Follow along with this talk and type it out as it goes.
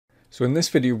So in this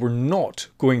video, we're not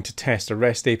going to test a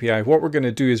REST API. What we're going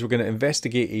to do is we're going to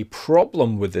investigate a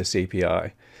problem with this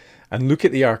API and look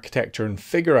at the architecture and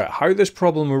figure out how this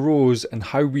problem arose and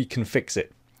how we can fix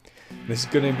it. This is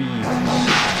going to be...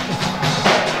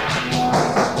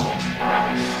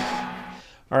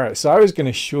 Alright, so I was going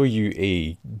to show you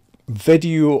a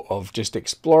video of just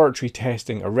exploratory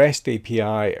testing a REST API.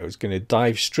 I was going to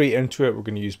dive straight into it. We're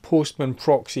going to use Postman,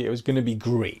 Proxy. It was going to be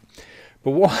great.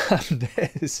 But what happened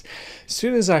is, as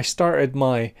soon as I started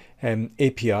my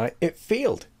API, it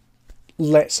failed.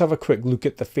 Let's have a quick look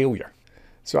at the failure.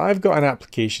 So I've got an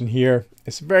application here.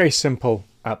 It's a very simple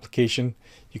application.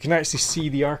 You can actually see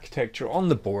the architecture on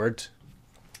the board.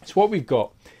 So what we've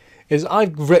got is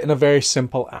I've written a very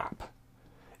simple app.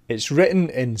 It's written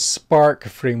in Spark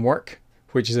framework,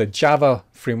 which is a Java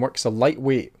framework. It's a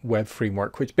lightweight web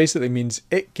framework, which basically means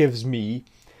it gives me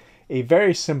a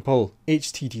very simple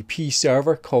HTTP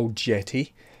server called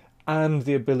Jetty and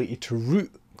the ability to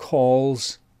route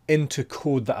calls into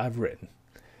code that I've written.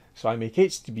 So I make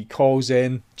HTTP calls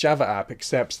in, Java app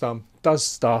accepts them, does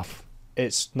stuff.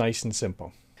 It's nice and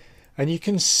simple. And you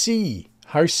can see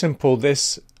how simple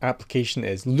this application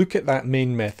is. Look at that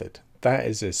main method. That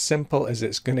is as simple as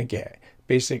it's going to get.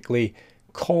 Basically,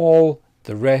 call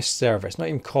the REST service, not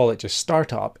even call it, just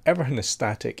start up. Everything is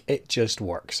static. It just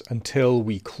works until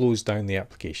we close down the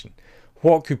application.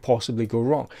 What could possibly go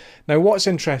wrong? Now, what's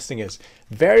interesting is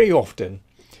very often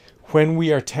when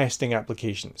we are testing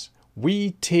applications,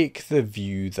 we take the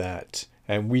view that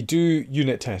we do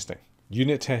unit testing.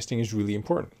 Unit testing is really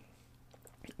important.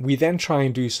 We then try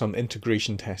and do some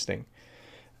integration testing.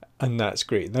 And that's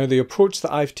great. Now, the approach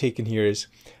that I've taken here is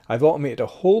I've automated a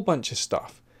whole bunch of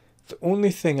stuff. The only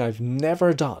thing I've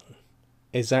never done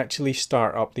is actually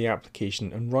start up the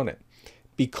application and run it.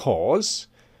 Because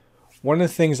one of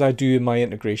the things I do in my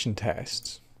integration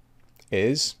tests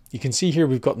is, you can see here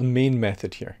we've got the main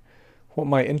method here. What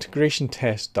my integration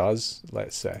test does,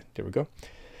 there we go.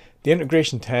 The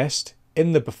integration test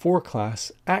in the before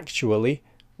class actually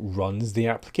runs the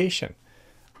application.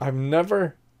 I've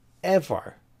never,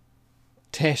 ever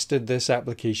tested this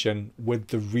application with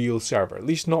the real server, at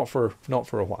least not for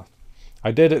a while. I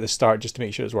did at the start just to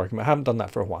make sure it's working, but I haven't done that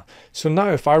for a while. So now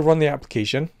if I run the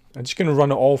application, I'm just going to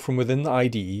run it all from within the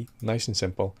IDE, nice and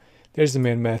simple. There's the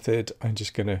main method. I'm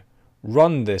just going to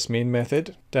run this main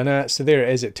method. So there it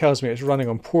is. It tells me it's running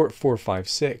on port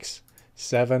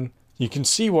 4567. You can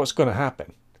see what's going to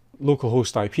happen.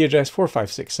 Localhost IP address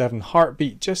 4567,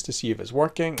 heartbeat, just to see if it's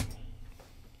working.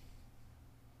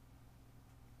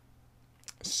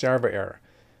 Server error.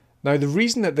 Now, the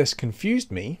reason that this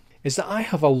confused me is that I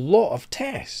have a lot of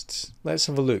tests. Let's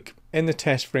have a look. In the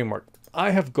test framework, I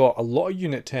have got a lot of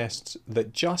unit tests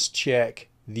that just check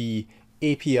the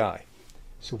API.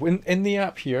 So in the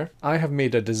app here, I have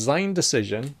made a design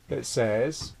decision that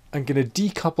says I'm going to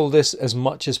decouple this as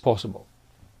much as possible.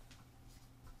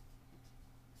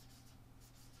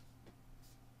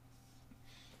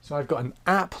 So I've got an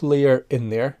app layer in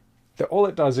there that all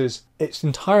it does is it's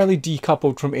entirely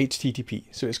decoupled from HTTP.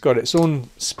 So it's got its own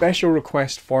special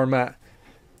request format.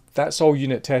 That's all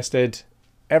unit tested.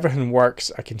 Everything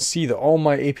works. I can see that all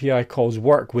my API calls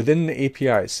work within the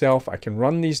API itself. I can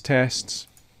run these tests.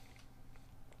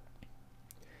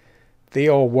 They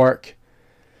all work.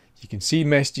 You can see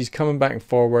messages coming back and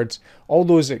forwards. All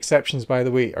those exceptions, by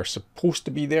the way, are supposed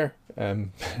to be there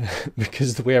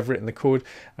because the way I've written the code,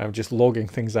 I'm just logging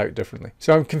things out differently.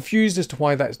 So I'm confused as to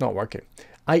why that's not working.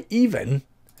 I even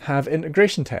have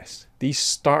integration tests. These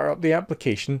start up the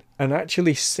application and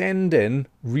actually send in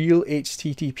real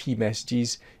HTTP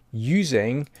messages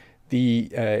using the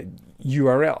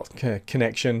URL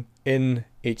connection in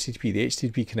HTTP, the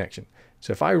HTTP connection.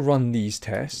 So if I run these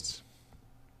tests,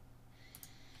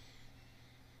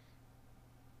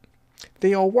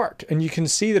 they all work, and you can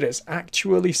see that it's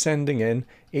actually sending in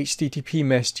HTTP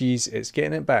messages, it's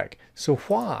getting it back. So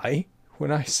why,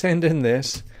 when I send in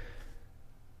this,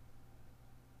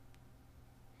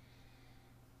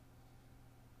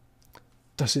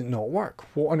 does it not work?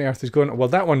 What on earth is going on? Well,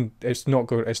 that one, it's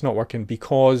not working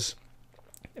because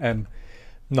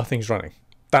nothing's running.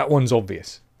 That one's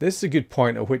obvious. This is a good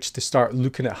point at which to start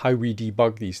looking at how we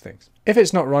debug these things. If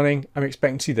it's not running, I'm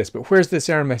expecting to see this, but where's this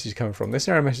error message coming from? This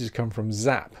error message is coming from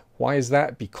ZAP. Why is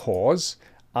that? Because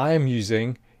I am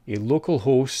using a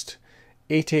localhost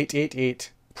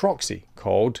 8888 proxy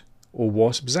called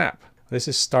Owasp ZAP. This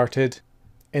is started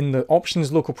in the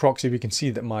options local proxy. We can see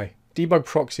that my debug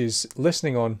proxy is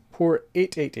listening on port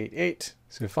 8888.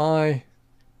 So if I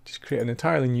just create an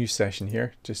entirely new session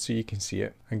here, just so you can see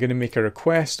it. I'm going to make a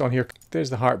request on here.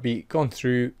 There's the heartbeat, gone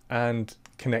through and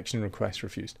connection request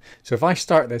refused. So if I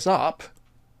start this up,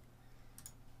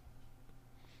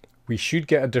 we should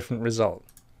get a different result.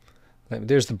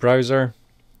 There's the browser.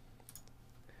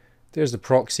 There's the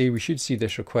proxy. We should see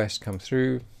this request come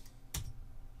through.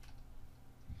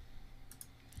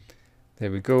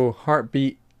 There we go.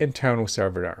 Heartbeat, internal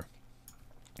server error.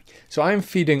 So I'm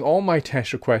feeding all my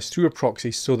test requests through a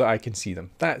proxy so that I can see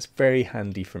them. That's very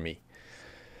handy for me.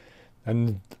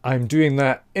 And I'm doing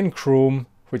that in Chrome,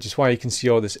 which is why you can see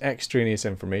all this extraneous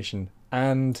information.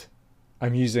 And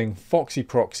I'm using Foxy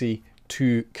proxy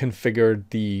to configure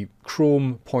the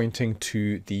Chrome pointing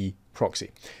to the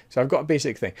proxy. So I've got a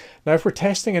basic thing. Now, if we're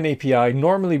testing an API,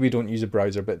 normally we don't use a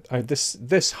browser, but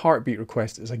this heartbeat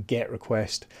request is a GET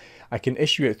request. I can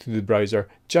issue it through the browser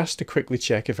just to quickly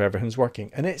check if everything's working,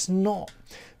 and it's not.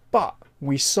 But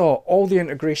we saw all the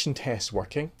integration tests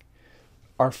working.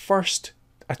 Our first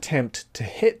attempt to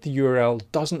hit the URL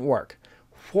doesn't work.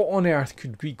 What on earth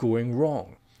could be going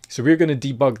wrong? So we're going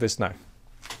to debug this now.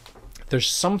 There's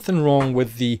something wrong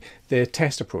with the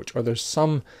test approach, or there's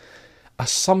some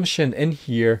assumption in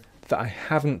here that I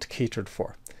haven't catered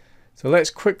for. So let's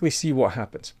quickly see what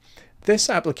happens. This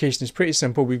application is pretty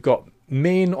simple. We've got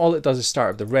main, all it does is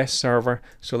start up the REST server.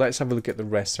 So let's have a look at the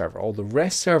REST server. All the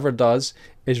REST server does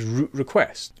is route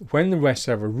requests. When the REST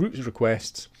server routes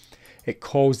requests, it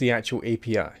calls the actual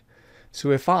API.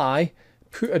 So if I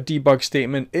put a debug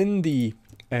statement in the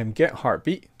get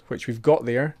heartbeat, which we've got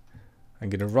there, I'm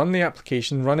going to run the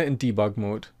application, run it in debug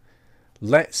mode.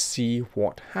 Let's see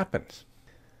what happens.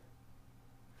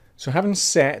 So having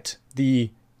set the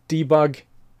debug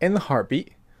in the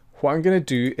heartbeat, what I'm going to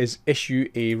do is issue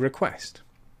a request.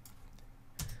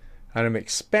 And I'm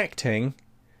expecting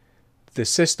the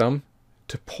system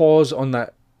to pause on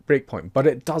that breakpoint, but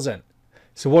it doesn't.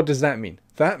 So what does that mean?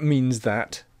 That means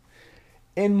that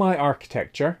in my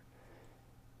architecture,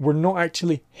 we're not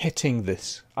actually hitting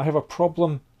this. I have a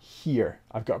problem here.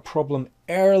 I've got a problem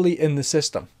early in the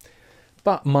system,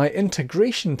 but my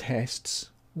integration tests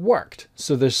worked.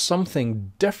 So there's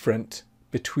something different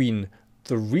between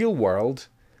the real world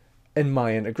and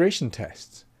my integration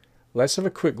tests. Let's have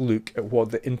a quick look at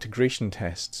what the integration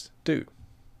tests do,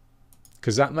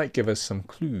 because that might give us some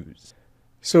clues.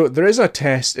 So there is a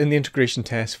test in the integration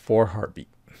test for heartbeat.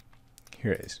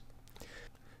 Here it is.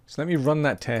 So let me run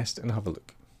that test and have a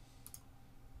look.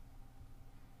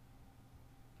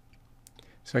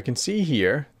 So I can see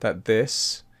here that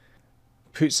this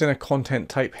puts in a content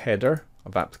type header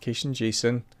of application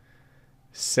JSON,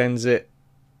 sends it,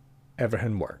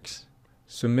 everything works.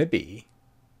 So maybe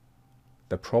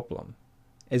the problem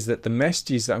is that the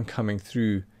messages that I'm coming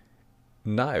through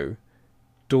now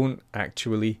don't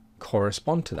actually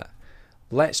correspond to that.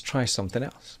 Let's try something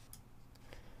else.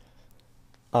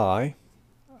 I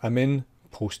am in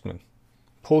Postman.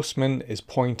 Postman is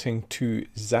pointing to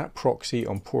ZAP proxy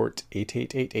on port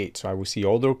 8888, so I will see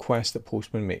all the requests that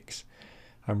Postman makes.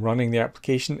 I'm running the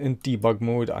application in debug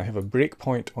mode. I have a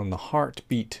breakpoint on the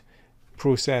heartbeat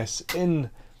process in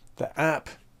the app,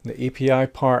 the API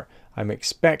part. I'm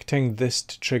expecting this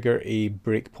to trigger a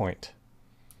breakpoint.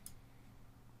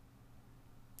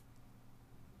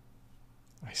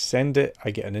 I send it,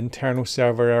 I get an internal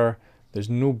server error. There's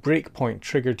no breakpoint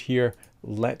triggered here.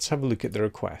 Let's have a look at the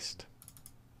request.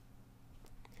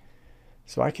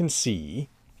 So I can see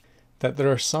that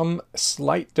there are some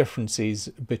slight differences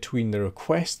between the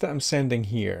request that I'm sending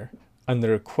here and the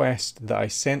request that I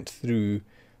sent through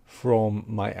from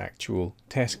my actual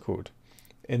test code,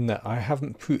 in that I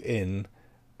haven't put in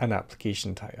an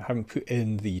application type. I haven't put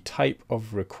in the type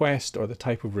of request or the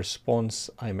type of response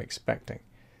I'm expecting.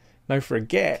 Now for a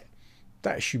GET,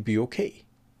 that should be okay,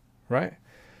 right?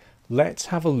 Let's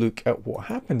have a look at what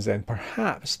happens then.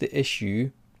 Perhaps the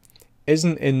issue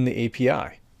isn't in the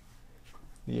API.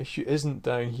 The issue isn't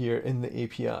down here in the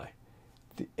API.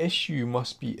 The issue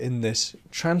must be in this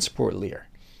transport layer.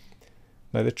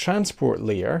 Now the transport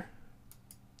layer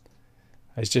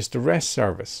is just a REST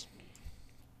service.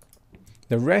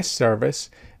 The REST service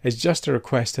is just a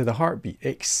request to the heartbeat,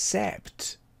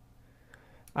 except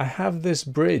I have this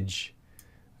bridge.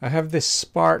 I have this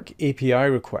Spark API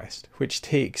request, which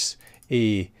takes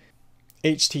a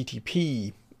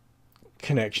HTTP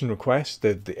connection request,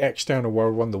 the external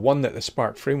world one, the one that the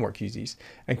Spark framework uses,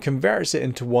 and converts it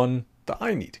into one that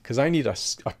I need, because I need a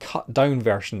cut down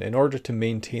version in order to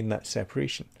maintain that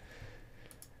separation.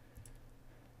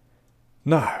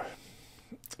 Now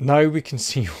we can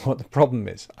see what the problem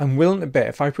is. I'm willing to bet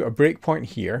if I put a breakpoint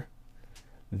here,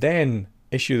 then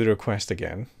issue the request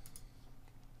again,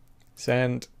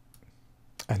 send,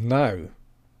 and now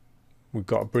we've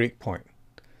got a breakpoint.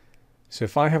 So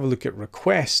if I have a look at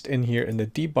request in here in the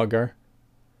debugger,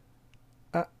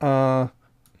 Okay,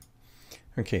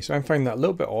 so I'm finding that a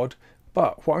little bit odd,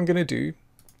 but what I'm going to do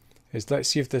is let's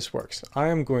see if this works. I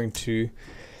am going to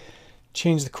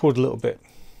change the code a little bit.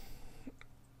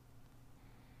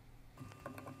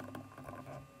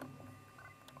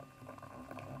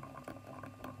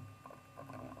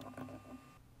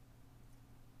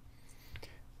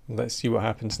 Let's see what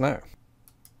happens now.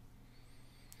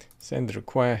 Send the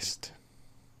request.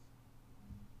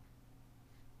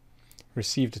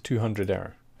 Received a 200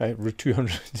 error.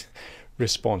 200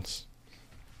 response.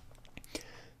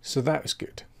 So that was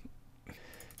good.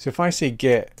 So if I say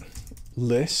get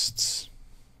lists,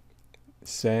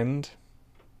 send,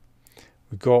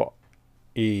 we got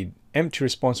a empty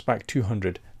response back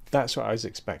 200. That's what I was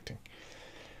expecting.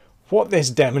 What this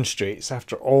demonstrates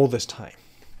after all this time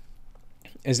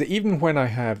is that even when I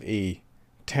have a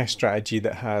test strategy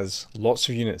that has lots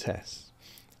of unit tests,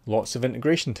 lots of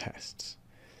integration tests,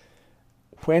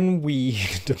 when we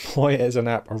deploy it as an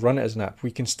app or run it as an app, we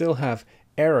can still have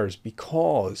errors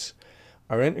because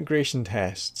our integration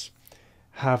tests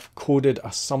have coded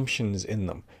assumptions in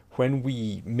them. When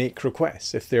we make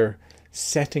requests, if they're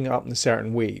setting up in a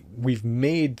certain way, we've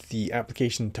made the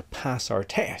application to pass our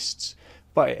tests,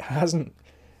 but it hasn't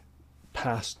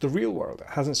passed the real world.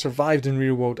 It hasn't survived in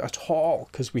real world at all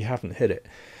because we haven't hit it.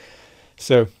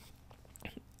 So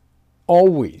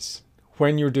always,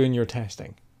 when you're doing your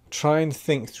testing, try and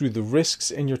think through the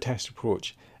risks in your test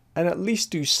approach and at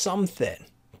least do something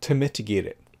to mitigate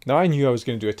it. Now, I knew I was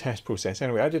going to do a test process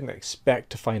anyway. I didn't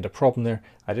expect to find a problem there.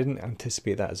 I didn't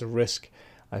anticipate that as a risk.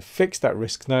 I fixed that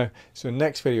risk now. So in the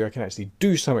next video, I can actually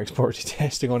do some exploratory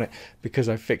testing on it because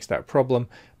I fixed that problem.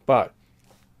 But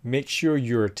make sure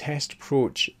your test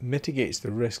approach mitigates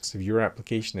the risks of your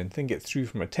application and think it through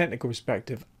from a technical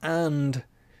perspective and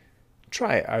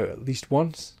try it out at least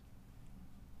once.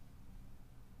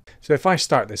 So if I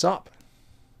start this up,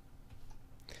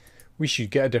 we should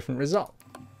get a different result.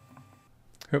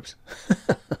 Oops.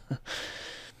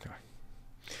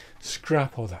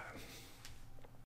 Scrap all that.